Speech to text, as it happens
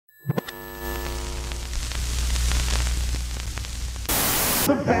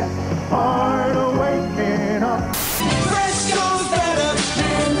The best part of waking up. Fresco's better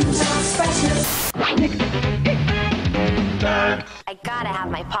than specials. I gotta have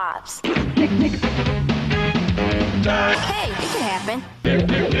my pops. Hey, it can happen.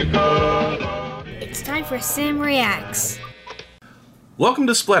 It's time for Sam Reacts. Welcome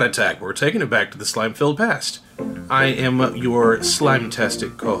to Splat Attack, where we're taking it back to the slime-filled past. I am your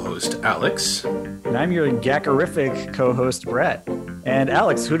slime-tastic co-host, Alex. And I'm your gackerific co-host, Brett. And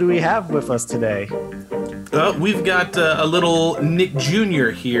Alex, who do we have with us today? We've got a little Nick Jr.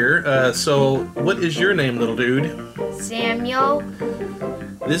 here. So, what is your name, little dude? Samuel.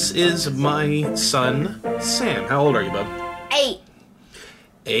 This is my son, Sam. How old are you, bub? 8.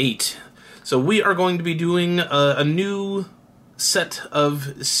 8. So we are going to be doing a new set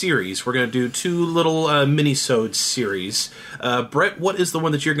of series. We're going to do 2 little mini-sode series. Brett, what is the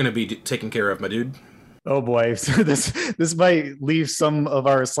one that you're going to be taking care of, my dude? Oh boy, this might leave some of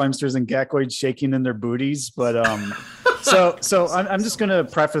our slimesters and gackoids shaking in their booties, but so I'm just going to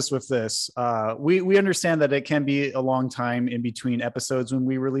preface with this. We understand that it can be a long time in between episodes when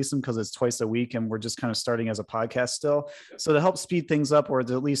we release them because it's twice a week and we're just kind of starting as a podcast still. So to help speed things up or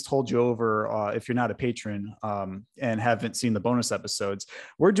to at least hold you over if you're not a patron and haven't seen the bonus episodes,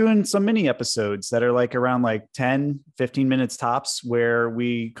 we're doing some mini episodes that are like around like 10, 15 minutes tops where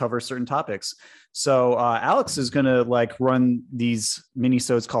we cover certain topics. So Alex is going to like run these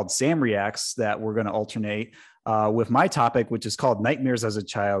mini-sodes called Sam Reacts that we're going to alternate with my topic, which is called Nightmares as a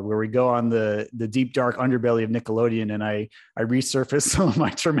Child, where we go on the deep, dark underbelly of Nickelodeon. And I resurface some of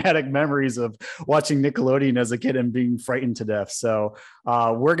my traumatic memories of watching Nickelodeon as a kid and being frightened to death. So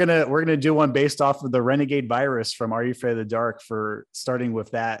we're going to do one based off of the Renegade Virus from Are You Afraid of the Dark for starting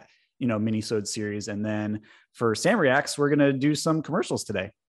with that, mini-sode series. And then for Sam Reacts, we're going to do some commercials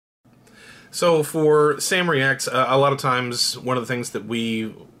today. So for Sam Reacts, a lot of times one of the things that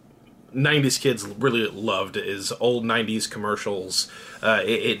we 90s kids really loved is old 90s commercials.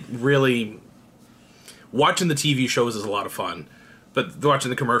 It really... Watching the TV shows is a lot of fun, but watching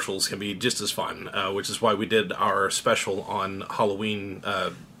the commercials can be just as fun, which is why we did our special on Halloween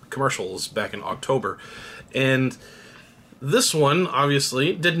commercials back in October. And this one,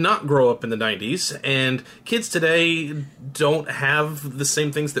 obviously, did not grow up in the 90s, and kids today don't have the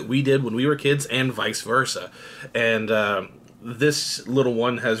same things that we did when we were kids, and vice versa. And this little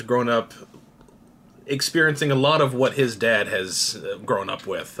one has grown up experiencing a lot of what his dad has grown up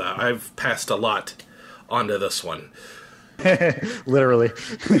with. I've passed a lot onto this one. Literally.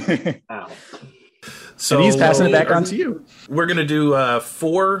 Wow. So and he's passing it back on to you. We're going to do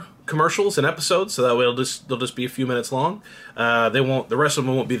 4 commercials an episode, so that way they'll just be a few minutes long. The rest of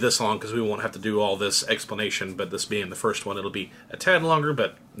them won't be this long because we won't have to do all this explanation, but this being the first one, it'll be a tad longer,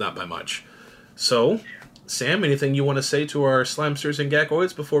 but not by much. So, Sam, anything you want to say to our slimesters and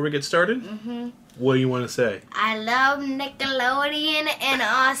gackoids before we get started? Mm-hmm. What do you want to say? I love Nickelodeon, and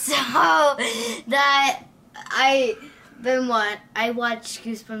also that I watched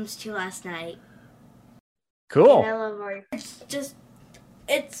Goosebumps 2 last night. Cool. And I love Mario.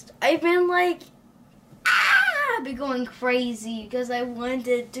 I've been like, I've been going crazy because I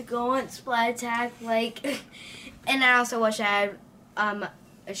wanted to go on Splat Attack, and I also wish I had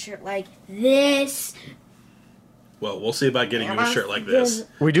a shirt like this. Well, we'll see about getting you a shirt like this.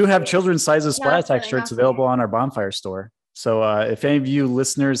 We do have children's sizes Splat Attack shirts available on our Bonfire store. So if any of you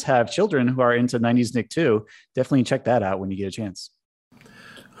listeners have children who are into 90s Nick too, definitely check that out when you get a chance.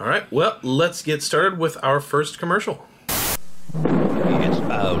 All right, well, let's get started with our first commercial. It's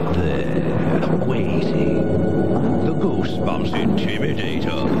out there, waiting. The Goosebumps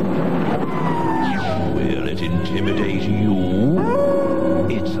Intimidator. Will it intimidate you?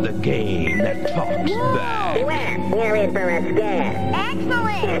 It's the game that talks back. We're in for a scare.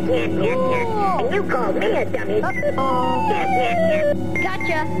 Excellent! And you called me a dummy. Gotcha!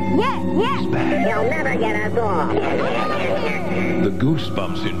 Yeah! You'll never get us off. The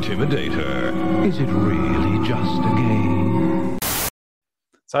Goosebumps Intimidator. Is it really just a game?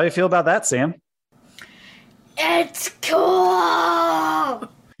 So how do you feel about that, Sam? It's cool!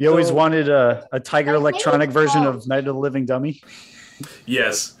 You always wanted a Tiger Electronic version of Night of the Living Dummy?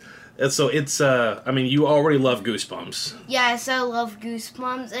 Yes. And so it's, you already love Goosebumps. Yes, I love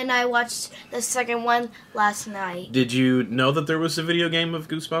Goosebumps, and I watched the second one last night. Did you know that there was a video game of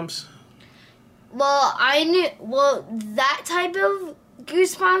Goosebumps? Well, that type of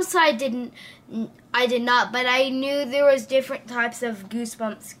Goosebumps I did not, but I knew there was different types of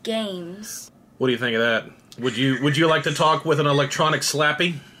Goosebumps games. What do you think of that? Would you like to talk with an electronic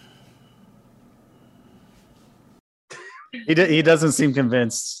slappy? He doesn't seem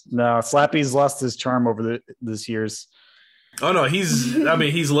convinced. No, Slappy's lost his charm over this years. Oh no, he's. I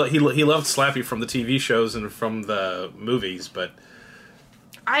mean, he loved Slappy from the TV shows and from the movies, but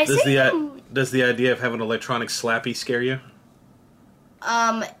does the idea of having an electronic Slappy scare you?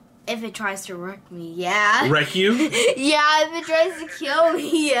 If it tries to wreck me, yeah. Wreck you? Yeah, if it tries to kill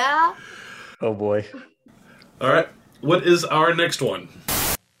me, yeah. Oh boy. All right. What is our next one?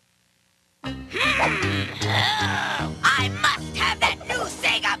 I must have that new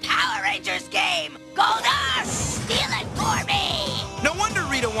Sega Power Rangers game. Goldar, steal it for me. No wonder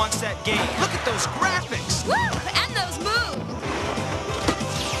Rita wants that game. Look at those graphics. Woo! And those moves.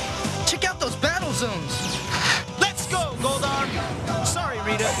 Check out those battle zones. Let's go, Goldar. Sorry,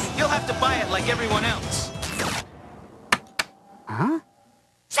 Rita. You'll have to buy it like everyone else.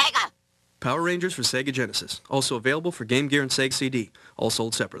 Sega. Power Rangers for Sega Genesis. Also available for Game Gear and Sega CD. All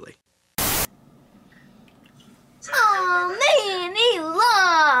sold separately. Oh man, he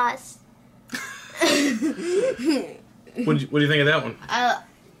lost. What do you think of that one?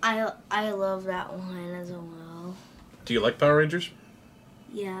 I love that one as well. Do you like Power Rangers?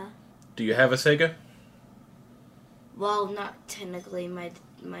 Yeah. Do you have a Sega? Well, not technically. My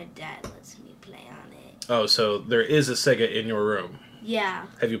dad lets me play on it. Oh, so there is a Sega in your room. Yeah.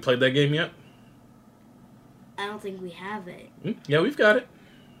 Have you played that game yet? I don't think we have it. Yeah, we've got it.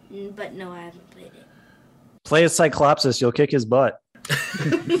 But no, I haven't played it. Play as Cyclopsis, you'll kick his butt.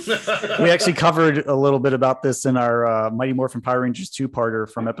 We actually covered a little bit about this in our Mighty Morphin Power Rangers 2-parter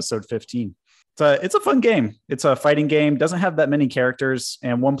from episode 15. It's a fun game. It's a fighting game. Doesn't have that many characters,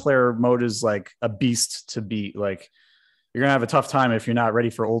 and one-player mode is like a beast to beat. Like, you're gonna have a tough time if you're not ready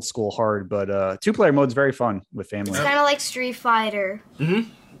for old school hard. But two-player mode's very fun with family. It's kind of like Street Fighter. Mm-hmm.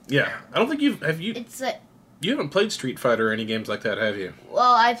 Yeah, I don't think you It's like. You haven't played Street Fighter or any games like that, have you?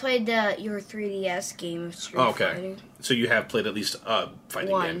 Well, I played your 3DS game of Street Fighter. So you have played at least a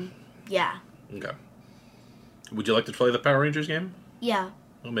fighting game? Yeah. Okay. Would you like to play the Power Rangers game? Yeah.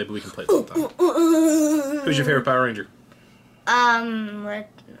 Well, maybe we can play it sometime. Who's your favorite Power Ranger? I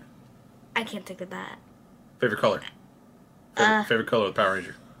can't think of that. Favorite color? Favorite color of the Power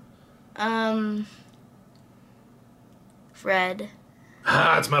Ranger? Red.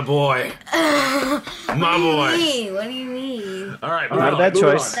 Ah, it's my boy. My boy. What do you mean? All right, not a bad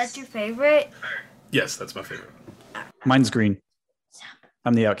choice. That's your favorite? Yes, that's my favorite. Mine's green.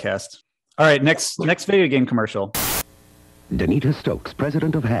 I'm the outcast. All right, next video game commercial. Danita Stokes,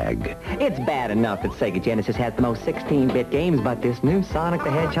 president of HAG. It's bad enough that Sega Genesis has the most 16-bit games, but this new Sonic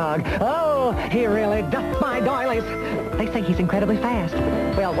the Hedgehog, oh, he really does my doilies. They say he's incredibly fast.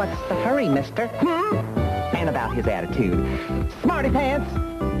 Well, what's the hurry, mister? And about his attitude. Smarty pants!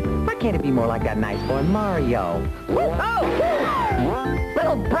 Why can't it be more like that nice boy Mario? Oh!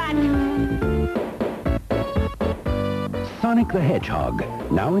 Little brat! Sonic the Hedgehog,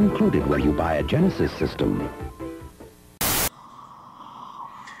 now included when you buy a Genesis system. How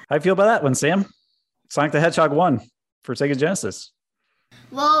do you feel about that one, Sam? Sonic the Hedgehog 1 for Sega Genesis.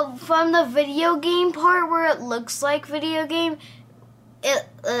 Well, from the video game part where it looks like video game, it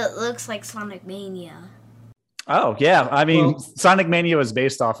looks like Sonic Mania. Oh, yeah. I mean, Sonic Mania was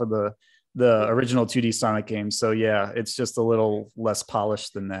based off of the original 2D Sonic game. So, yeah, it's just a little less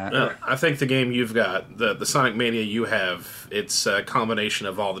polished than that. I think the game you've got, the Sonic Mania you have, it's a combination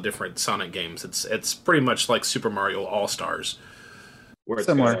of all the different Sonic games. It's pretty much like Super Mario All-Stars.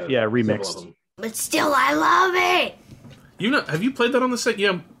 Similar, yeah, remixed. But still, I love it! Have you played that on the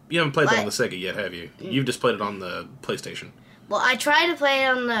Sega? You haven't played that on the Sega yet, have you? You've just played it on the PlayStation. Well, I tried to play it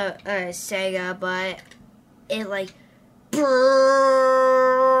on the Sega, but it like...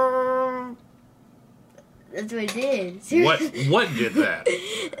 That's what it did. What did that?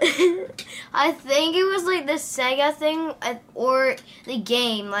 I think it was like the Sega thing or the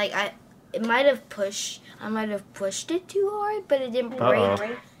game. Like I might have pushed it too hard, but it didn't break.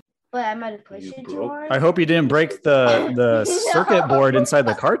 But I might have pushed it too hard. I hope you didn't break the circuit board inside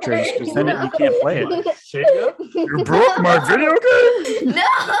the cartridge, because then you can't play it. You broke my video game? No!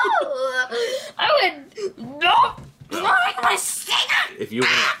 I would not break my Sega! If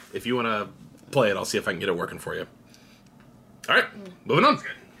you wanna play it, I'll see if I can get it working for you. All right, moving on.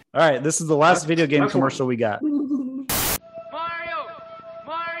 All right, this is the last video game commercial we got.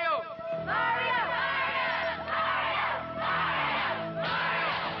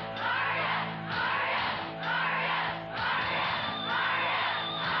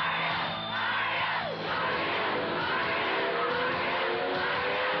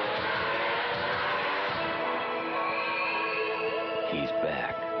 He's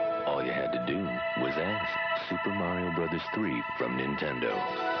back. All you had to do was ask. Super Mario Bros. 3 from Nintendo.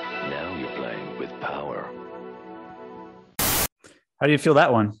 Now you're playing with power. How do you feel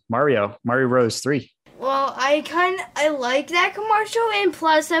that one? Mario Bros. 3. Well, I like that commercial, and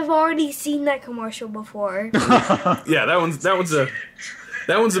plus I've already seen that commercial before. Yeah, that one's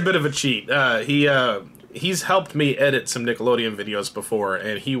a bit of a cheat. He's helped me edit some Nickelodeon videos before,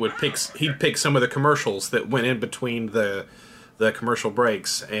 and he'd pick some of the commercials that went in between the commercial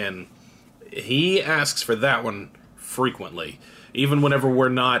breaks, and he asks for that one frequently. Even whenever we're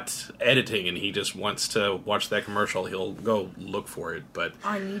not editing and he just wants to watch that commercial, he'll go look for it. But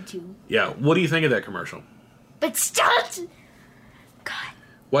on YouTube. Yeah, what do you think of that commercial? But stop! God.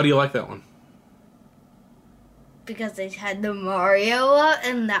 Why do you like that one? Because they had the Mario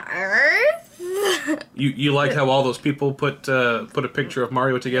and the Earth. You like how all those people put a picture of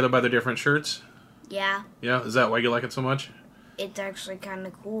Mario together by their different shirts? Yeah. Yeah, is that why you like it so much? It's actually kind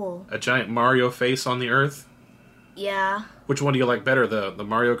of cool. A giant Mario face on the Earth? Yeah. Which one do you like better, the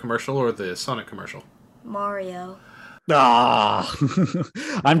Mario commercial or the Sonic commercial? Mario. Ah,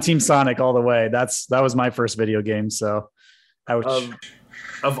 I'm Team Sonic all the way. That was my first video game, so ouch.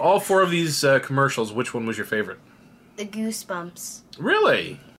 Of all four of these commercials, which one was your favorite? The Goosebumps.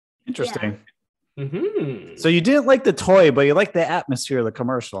 Really? Interesting. Yeah. Mm-hmm. So you didn't like the toy, but you liked the atmosphere of the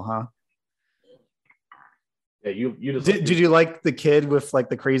commercial, huh? Yeah, you just did you like the kid with like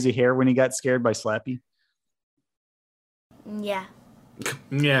the crazy hair when he got scared by Slappy? Yeah.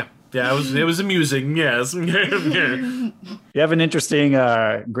 Yeah. It was amusing. Yes. You have an interesting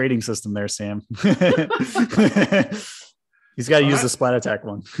grading system there, Sam. He's got to use the Splat Attack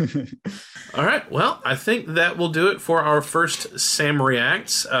one. All right. Well, I think that will do it for our first Sam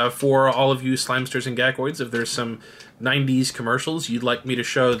Reacts. For all of you Slimesters and Gackoids, if there's some 90s commercials you'd like me to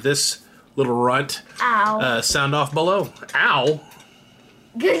show this little runt, ow, sound off below. Ow.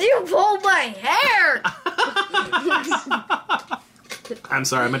 Because you pulled my hair. I'm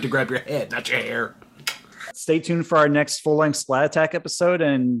sorry, I meant to grab your head, not your hair. Stay tuned for our next full-length Splat Attack episode,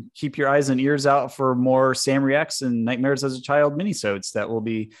 and keep your eyes and ears out for more Sam Reacts and Nightmares as a Child minisodes that will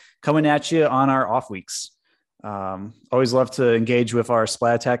be coming at you on our off weeks. Always love to engage with our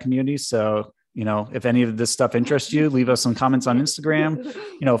Splat Attack community, so if any of this stuff interests you, leave us some comments on Instagram,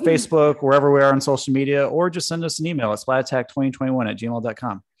 Facebook, wherever we are on social media, or just send us an email at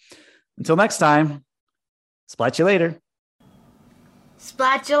splatattack2021@gmail.com. Until next time, splat you later.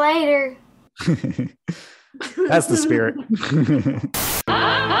 Splat you later. That's the spirit.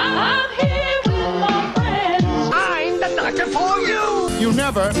 I'm the doctor for you. You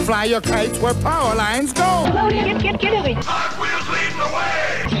never fly your kites where power lines go. Get away. Hot Wheels leading the way.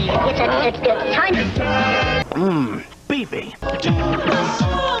 It's time. Beefy.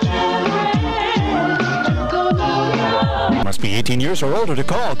 Must be 18 years or older to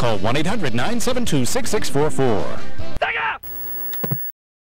call. Call 1-800-972-6644.